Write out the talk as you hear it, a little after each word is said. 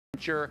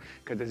furniture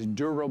because it's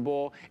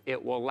durable.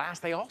 It will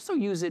last. They also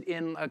use it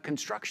in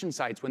construction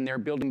sites when they're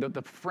building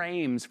the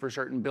frames for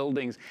certain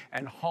buildings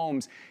and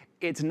homes.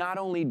 It's not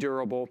only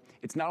durable,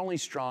 it's not only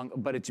strong,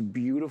 but it's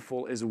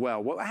beautiful as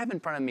well. What I have in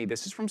front of me,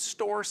 this is from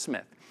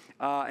StoreSmith.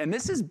 And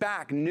this is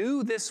back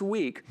new this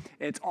week.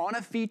 It's on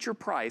a feature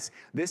price.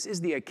 This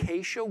is the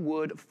Acacia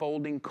wood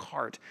folding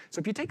cart.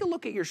 So if you take a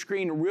look at your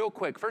screen real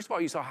quick, first of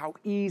all, you saw how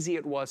easy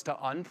it was to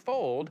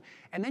unfold,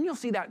 and then you'll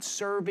see that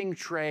serving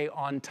tray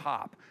on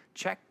top.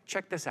 Check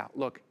this out.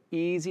 Look,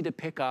 easy to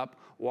pick up,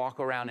 walk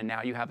around, and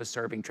now you have a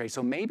serving tray.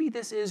 So maybe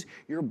this is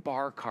your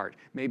bar cart,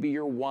 maybe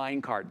your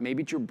wine cart,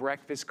 maybe it's your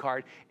breakfast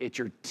cart, it's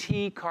your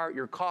tea cart,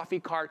 your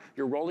coffee cart,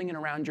 you're rolling it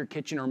around your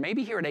kitchen, or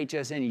maybe here at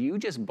HSN, you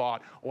just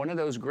bought one of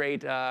those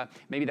great,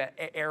 maybe that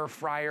air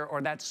fryer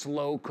or that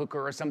slow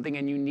cooker or something,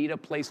 and you need a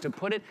place to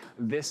put it.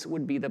 This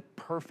would be the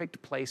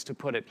perfect place to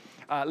put it.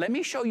 Let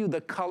me show you the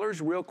colors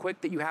real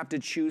quick that you have to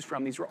choose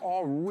from. These are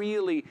all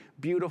really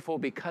beautiful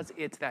because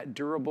it's that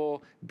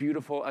durable,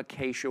 beautiful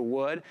acacia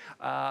wood.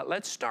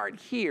 Let's start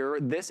here.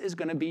 This is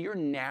gonna be your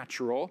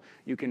natural.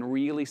 You can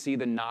really see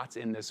the knots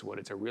in this wood.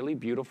 It's a really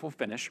beautiful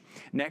finish.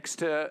 Next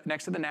to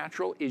the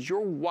natural is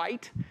your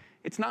white.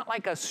 It's not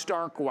like a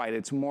stark white,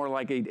 it's more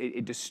like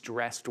a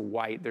distressed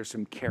white. There's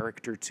some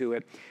character to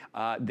it.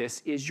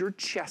 This is your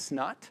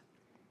chestnut.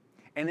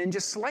 And then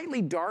just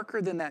slightly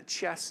darker than that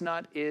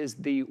chestnut is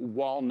the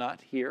walnut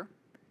here.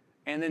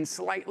 And then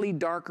slightly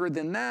darker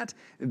than that,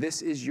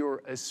 this is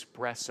your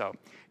espresso.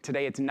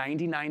 Today it's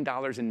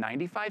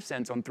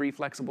 $99.95 on 3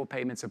 flexible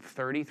payments of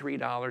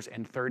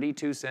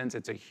 $33.32.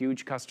 It's a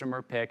huge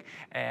customer pick.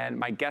 And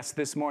my guest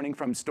this morning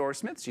from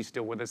StoreSmith, she's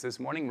still with us this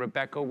morning,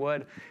 Rebecca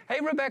Wood. Hey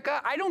Rebecca,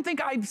 I don't think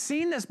I've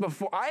seen this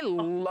before. I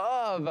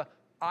love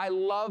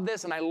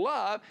this, and I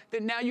love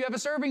that now you have a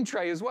serving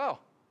tray as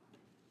well.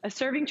 A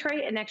serving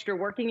tray, an extra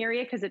working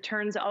area because it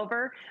turns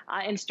over.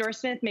 And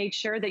StoreSmith made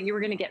sure that you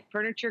were going to get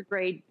furniture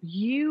grade,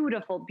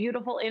 beautiful,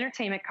 beautiful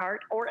entertainment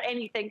cart or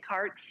anything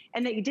cart,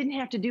 and that you didn't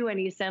have to do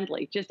any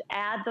assembly. Just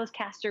add those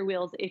caster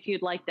wheels if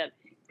you'd like them.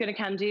 It's going to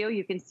come to you.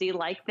 You can see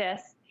like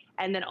this.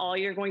 And then all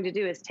you're going to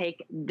do is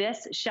take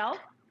this shelf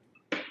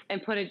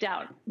and put it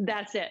down.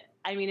 That's it.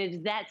 I mean,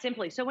 it's that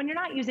simply. So when you're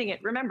not using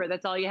it, remember,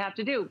 that's all you have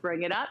to do.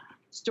 Bring it up,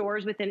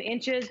 stores within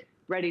inches,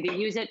 ready to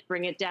use it,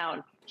 bring it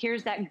down.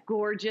 Here's that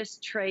gorgeous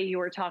tray you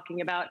were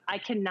talking about. I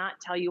cannot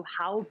tell you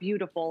how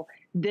beautiful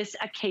this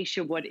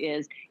acacia wood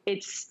is.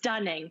 It's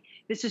stunning.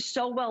 This is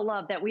so well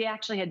loved that we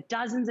actually had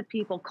dozens of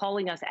people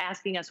calling us,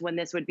 asking us when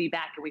this would be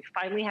back, and we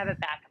finally have it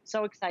back. I'm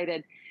so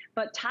excited.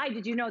 But Ty,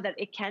 did you know that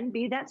it can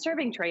be that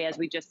serving tray, as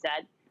we just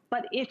said,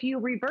 but if you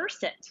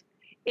reverse it,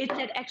 it's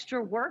that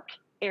extra work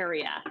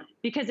area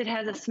because it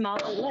has a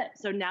smaller lip.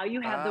 So now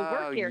you have the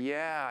work area.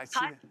 Yeah, I see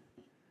that.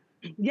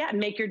 Yeah,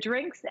 make your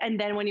drinks, and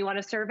then when you want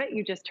to serve it,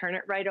 you just turn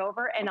it right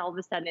over, and all of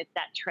a sudden it's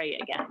that tray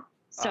again.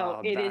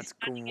 So it is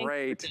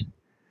great.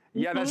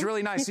 Yeah, that's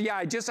really nice. So yeah,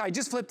 I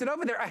just flipped it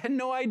over there. I had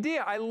no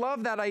idea. I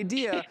love that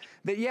idea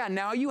that, yeah,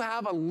 now you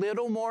have a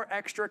little more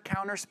extra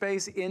counter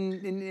space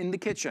in the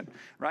kitchen,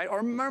 right?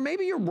 Or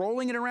maybe you're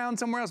rolling it around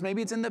somewhere else.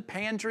 Maybe it's in the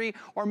pantry,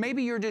 or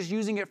maybe you're just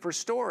using it for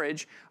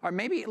storage. Or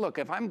maybe, look,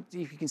 if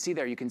you can see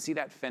there, you can see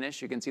that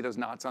finish. You can see those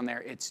knots on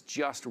there. It's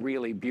just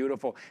really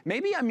beautiful.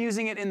 Maybe I'm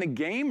using it in the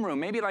game room.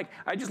 Maybe like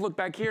I just look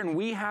back here and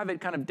we have it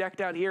kind of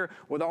decked out here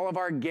with all of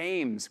our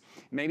games.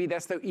 Maybe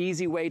that's the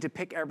easy way to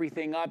pick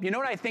everything up. You know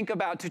what I think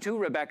about too,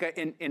 Rebecca,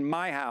 in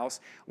my house,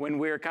 when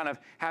we're kind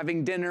of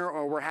having dinner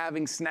or we're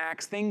having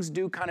snacks, things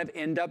do kind of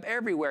end up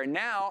everywhere.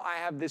 Now I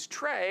have this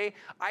tray,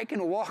 I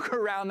can walk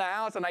around the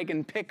house and I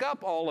can pick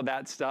up all of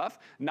that stuff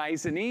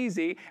nice and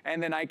easy,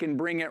 and then I can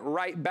bring it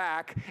right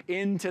back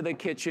into the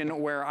kitchen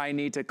where I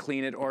need to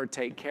clean it or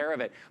take care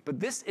of it.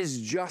 But this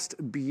is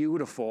just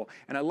beautiful,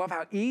 and I love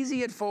how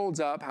easy it folds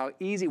up, how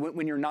easy,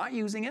 when you're not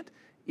using it,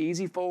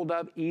 easy fold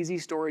up, easy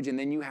storage, and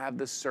then you have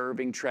the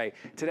serving tray.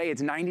 Today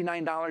it's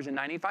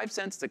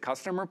 $99.95. It's a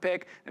customer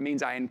pick. That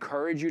means I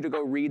encourage you to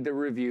go read the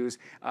reviews.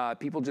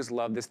 People just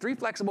love this. 3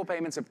 flexible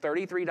payments of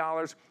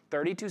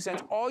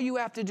 $33.32. All you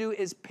have to do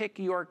is pick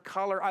your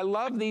color. I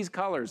love these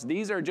colors.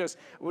 These are just,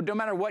 no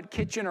matter what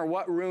kitchen or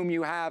what room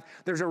you have,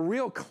 there's a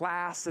real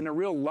class and a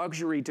real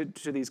luxury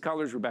to these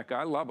colors, Rebecca.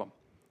 I love them.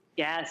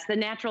 Yes, the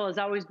natural has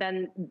always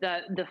been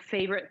the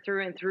favorite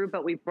through and through,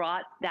 but we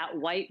brought that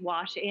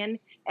whitewash in,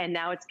 and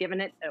now it's given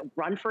it a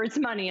run for its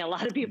money. A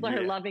lot of people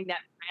are loving that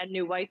brand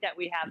new white that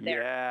we have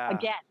there. Yeah.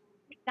 Again,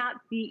 it could not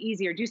be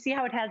easier. Do you see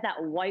how it has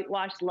that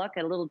whitewash look,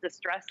 a little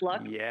distressed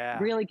look? Yeah.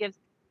 Really gives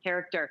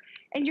character.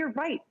 And you're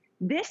right.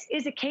 This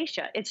is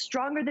acacia. It's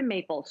stronger than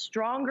maple,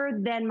 stronger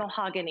than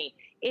mahogany.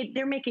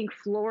 They're making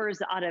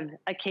floors out of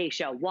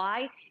acacia.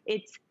 Why?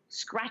 It's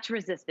scratch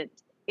resistant.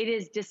 It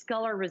is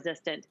discolor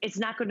resistant. It's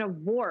not going to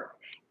warp,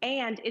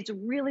 and it's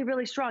really,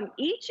 really strong.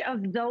 Each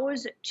of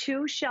those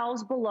 2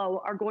 shelves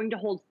below are going to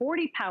hold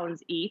 40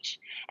 pounds each,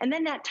 and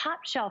then that top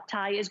shelf,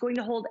 Ty, is going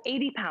to hold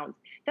 80 pounds.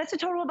 That's a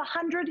total of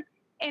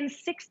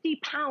 160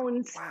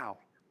 pounds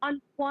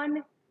on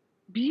one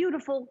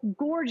beautiful,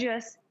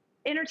 gorgeous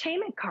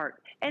entertainment cart.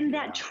 And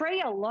that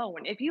tray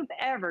alone, if you've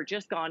ever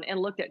just gone and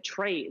looked at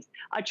trays,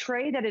 a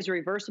tray that is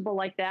reversible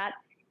like that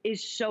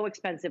is so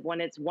expensive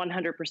when it's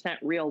 100%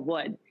 real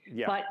wood.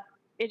 Yeah. But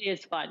it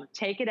is fun.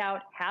 Take it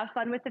out, have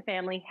fun with the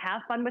family,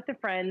 have fun with the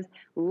friends.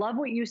 Love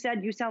what you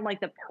said. You sound like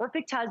the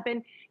perfect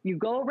husband. You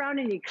go around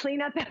and you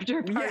clean up after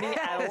a party.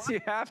 Yes, you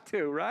have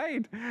to,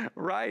 right?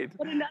 Right.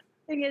 But another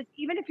thing is,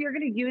 even if you're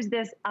going to use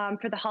this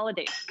for the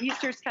holidays,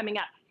 Easter's coming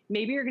up.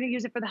 Maybe you're going to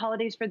use it for the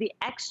holidays for the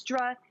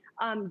extra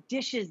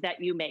dishes that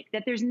you make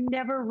that there's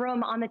never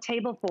room on the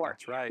table for.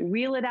 That's right.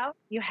 Wheel it out,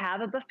 you have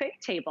a buffet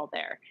table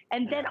there.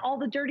 And then all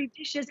the dirty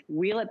dishes,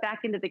 wheel it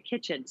back into the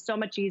kitchen. So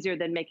much easier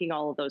than making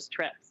all of those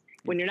trips.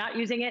 When you're not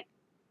using it,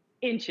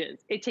 inches.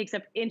 It takes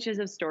up inches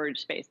of storage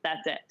space.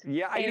 That's it.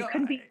 Yeah, I know.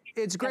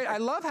 It's great. I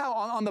love how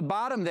on the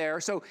bottom there,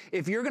 so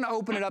if you're going to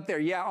open it up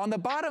there, on the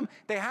bottom,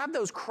 they have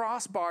those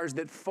crossbars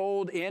that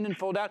fold in and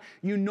fold out.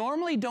 You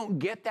normally don't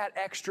get that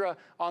extra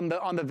on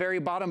the very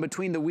bottom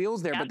between the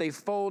wheels there, but they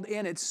fold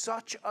in. It's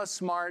such a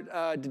smart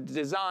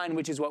design,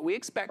 which is what we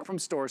expect from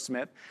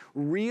StoreSmith.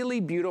 Really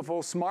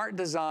beautiful, smart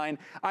design.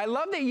 I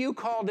love that you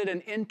called it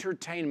an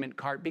entertainment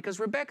cart because,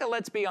 Rebecca,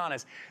 let's be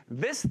honest,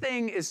 this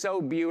thing is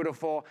so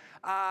beautiful.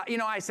 You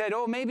know, I said,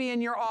 oh, maybe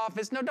in your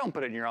office. No, don't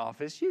put it in your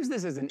office. Use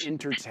this as an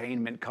entertainment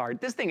cart.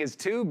 This thing is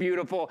too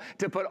beautiful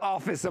to put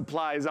office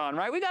supplies on,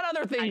 right? We got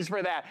other things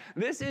for that.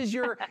 This is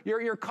your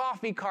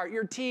coffee cart,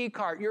 your tea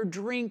cart, your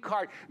drink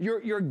cart,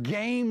 your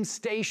game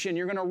station.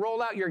 You're going to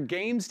roll out your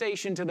game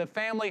station to the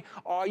family.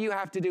 All you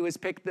have to do is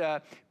pick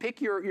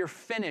your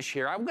finish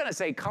here. I'm going to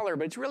say color,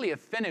 but it's really a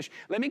finish.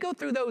 Let me go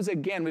through those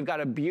again. We've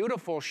got a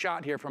beautiful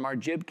shot here from our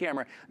jib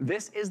camera.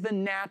 This is the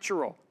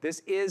natural.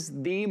 This is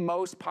the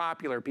most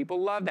popular.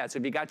 People love that. So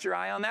if you got your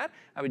eye on that,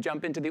 I would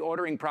jump into the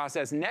ordering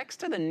process. Next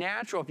to the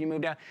natural, if you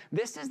move down,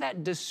 this is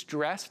that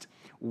distressed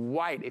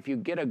white. If you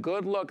get a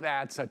good look,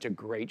 that's such a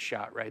great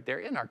shot right there.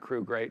 Isn't our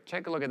crew great?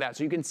 Take a look at that.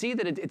 So you can see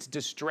that it's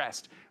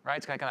distressed, right?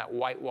 It's got kind of that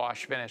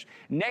whitewash finish.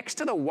 Next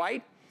to the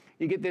white,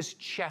 you get this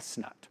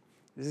chestnut.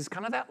 This is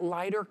kind of that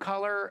lighter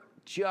color,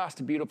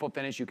 just a beautiful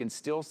finish. You can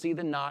still see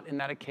the knot in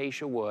that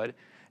acacia wood.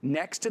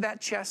 Next to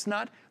that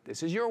chestnut,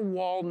 this is your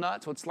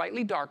walnut, so it's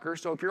slightly darker.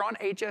 So if you're on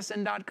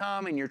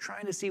hsn.com and you're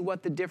trying to see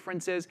what the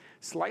difference is,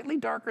 slightly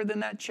darker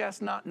than that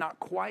chestnut, not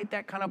quite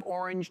that kind of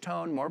orange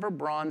tone, more of a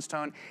bronze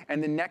tone.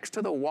 And then next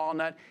to the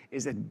walnut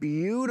is a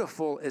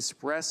beautiful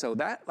espresso.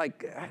 That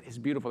is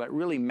beautiful. That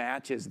really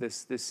matches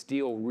this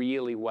steel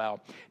really well.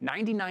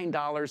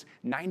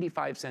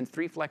 $99.95,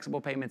 3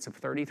 flexible payments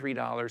of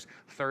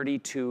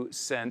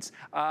 $33.32.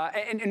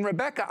 And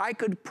Rebecca, I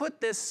could put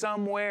this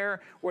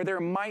somewhere where there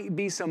might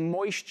be some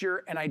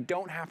moisture and I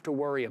don't have to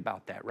worry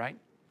about that, right?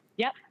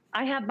 Yep.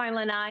 I have my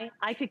lanai.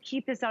 I could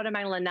keep this out of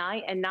my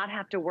lanai and not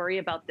have to worry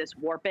about this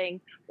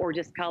warping or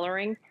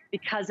discoloring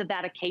because of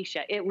that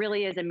acacia. It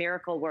really is a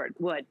miracle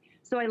wood.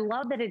 So I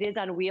love that it is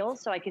on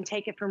wheels, so I can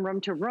take it from room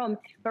to room.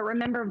 But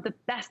remember, the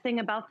best thing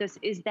about this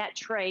is that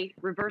tray,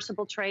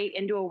 reversible tray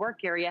into a work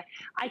area,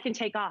 I can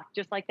take off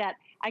just like that.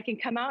 I can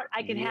come out,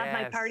 I can have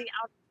my party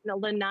out in the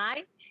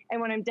lanai, and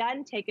when I'm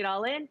done, take it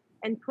all in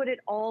and put it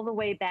all the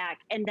way back.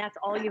 And that's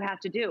all you have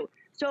to do.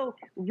 So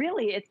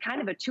really, it's kind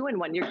of a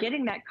 2-in-1. You're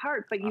getting that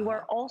cart, but you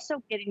are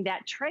also getting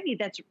that tray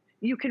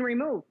you can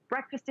remove.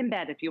 Breakfast in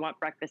bed if you want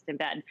breakfast in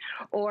bed.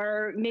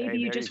 Or maybe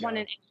you just want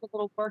an extra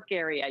little work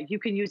area. You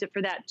can use it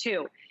for that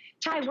too.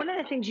 Ty, one of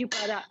the things you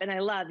brought up, and I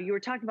love, you were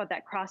talking about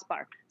that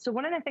crossbar. So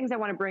one of the things I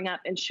want to bring up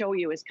and show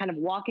you is kind of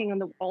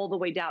walking all the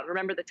way down.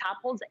 Remember, the top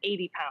holds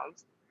 80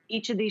 pounds.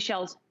 Each of these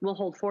shelves will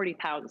hold 40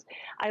 pounds.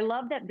 I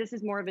love that this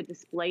is more of a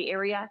display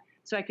area,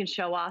 so I can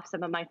show off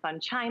some of my fun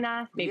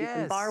china, maybe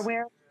some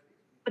barware.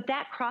 But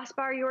that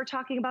crossbar you were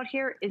talking about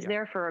here is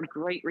there for a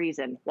great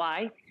reason.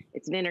 Why?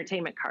 It's an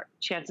entertainment cart.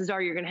 Chances are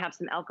you're going to have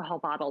some alcohol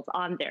bottles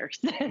on there.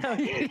 So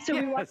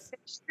we want to make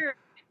sure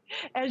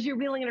as you're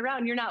wheeling it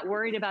around, you're not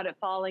worried about it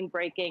falling,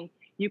 breaking.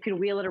 You can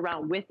wheel it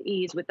around with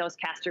ease with those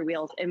caster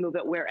wheels and move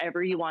it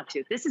wherever you want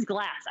to. This is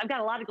glass. I've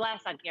got a lot of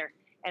glass on here,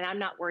 and I'm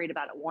not worried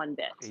about it one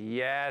bit.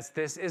 Yes,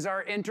 this is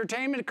our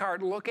entertainment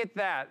cart. Look at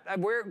that.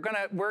 We're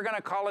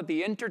gonna call it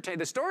the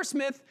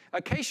StoreSmith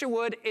Acacia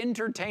Wood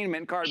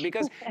Entertainment Cart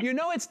because you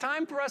know it's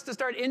time for us to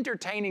start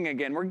entertaining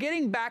again. We're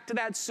getting back to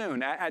that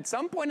soon. At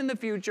some point in the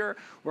future,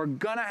 we're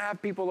gonna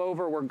have people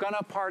over, we're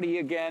gonna party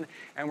again,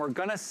 and we're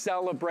gonna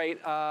celebrate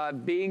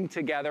being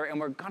together, and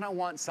we're gonna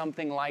want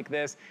something like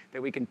this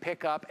that we can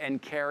pick up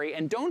and carry.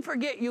 And don't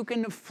forget, you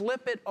can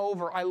flip it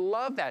over. I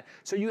love that.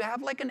 So you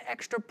have like an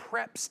extra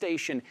prep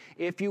station.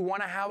 If you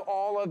want to have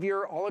all of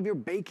your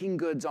baking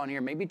goods on here,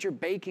 maybe it's your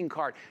baking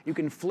cart, you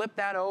can flip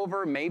that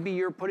over. Maybe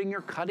you're putting your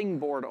cutting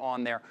board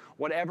on there,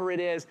 whatever it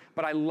is.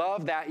 But I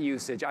love that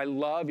usage. I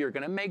love you're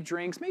going to make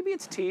drinks. Maybe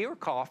it's tea or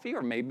coffee,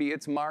 or maybe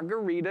it's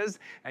margaritas,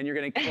 and you're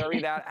going to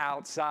carry that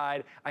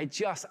outside. I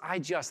just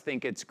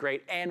think it's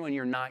great. And when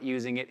you're not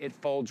using it, it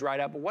folds right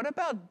up. What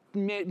about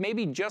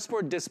maybe just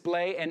for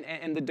display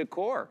and the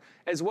decor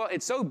as well?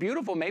 It's so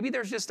beautiful. Maybe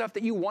there's just stuff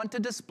that you want to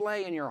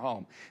display in your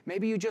home.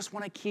 Maybe you just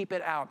want to keep it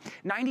it out.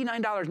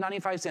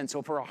 $99.95.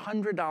 So for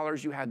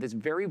 $100, you have this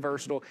very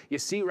versatile. You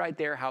see right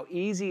there how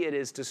easy it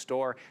is to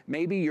store.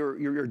 Maybe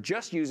you're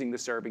just using the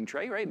serving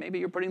tray, right? Maybe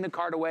you're putting the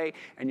cart away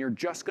and you're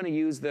just going to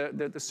use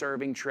the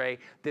serving tray.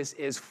 This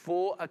is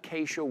full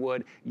acacia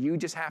wood. You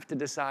just have to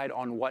decide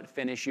on what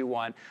finish you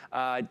want.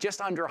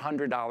 Just under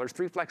 $100.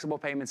 3 flexible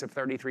payments of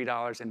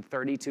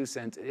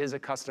 $33.32. It is a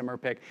customer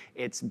pick.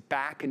 It's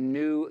back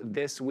new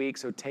this week,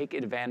 so take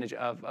advantage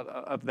of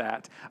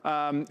that.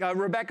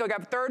 Rebecca,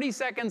 got 30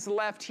 seconds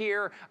left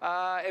here.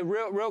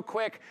 Real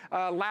quick,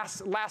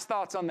 last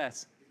thoughts on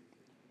this.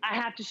 I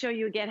have to show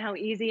you again how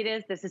easy it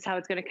is. This is how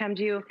it's going to come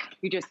to you.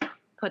 You just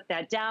put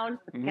that down,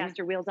 put the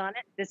caster wheels on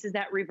it. This is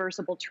that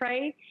reversible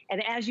tray.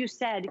 And as you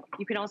said,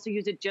 you can also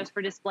use it just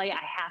for display. I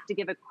have to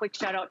give a quick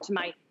shout out to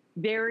my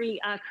very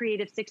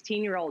creative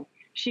 16-year-old.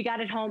 She got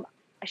it home.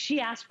 She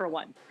asked for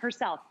one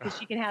herself because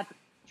she can have a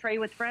tray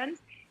with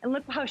friends. And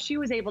look how she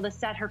was able to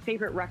set her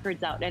favorite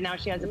records out. And now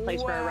she has a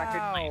place for a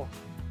record player.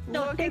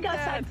 So think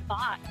outside the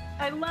box.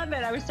 I love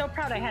it. I was so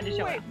proud I had to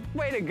show it.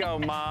 Way to go,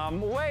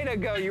 Mom. Way to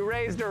go. You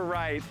raised her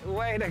right.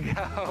 Way to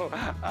go.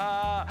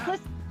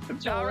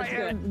 All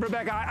right,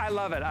 Rebecca, I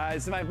love it.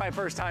 It's my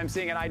first time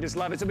seeing it. I just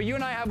love it. So, but you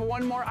and I have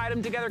one more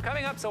item together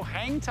coming up, so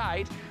hang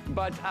tight.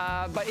 But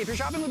if you're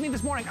shopping with me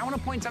this morning, I want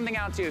to point something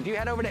out to you. If you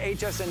head over to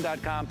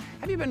hsn.com,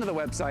 have you been to the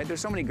website?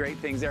 There's so many great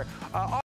things there.